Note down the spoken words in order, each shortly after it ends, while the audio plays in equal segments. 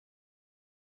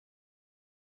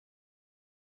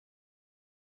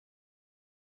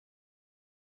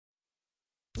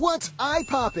What's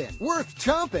eye-poppin', worth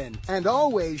chompin', and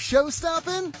always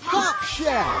show-stoppin'? Pop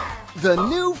Chef! The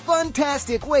new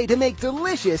fantastic way to make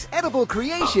delicious edible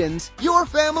creations your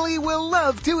family will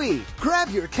love to eat. Grab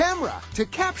your camera to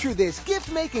capture this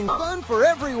gift-making fun for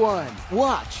everyone.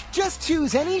 Watch. Just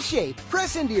choose any shape,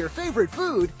 press into your favorite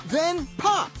food, then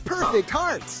pop perfect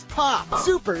hearts, pop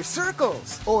super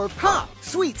circles, or pop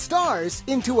sweet stars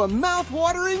into a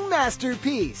mouth-watering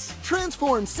masterpiece.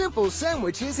 Transform simple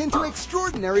sandwiches into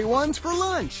extraordinary ones for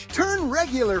lunch. Turn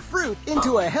regular fruit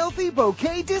into a healthy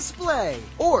bouquet display.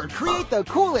 Or create the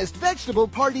coolest vegetable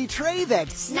party tray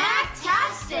that's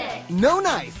Snacktastic! no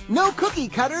knife, no cookie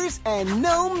cutters, and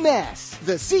no mess.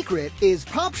 The secret is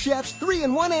Pop Chef's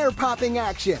 3-in-1 air popping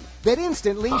action that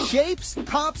instantly shapes,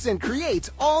 pops, and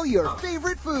creates all your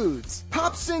favorite foods.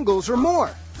 Pop singles or more,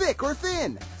 thick or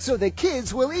thin, so the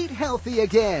kids will eat healthy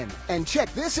again. And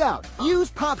check this out.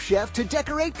 Use Pop Chef to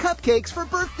decorate cupcakes for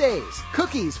birthdays,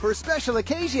 cookies for special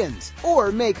occasions,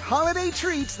 or make holiday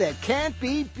treats that can't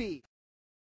be beat.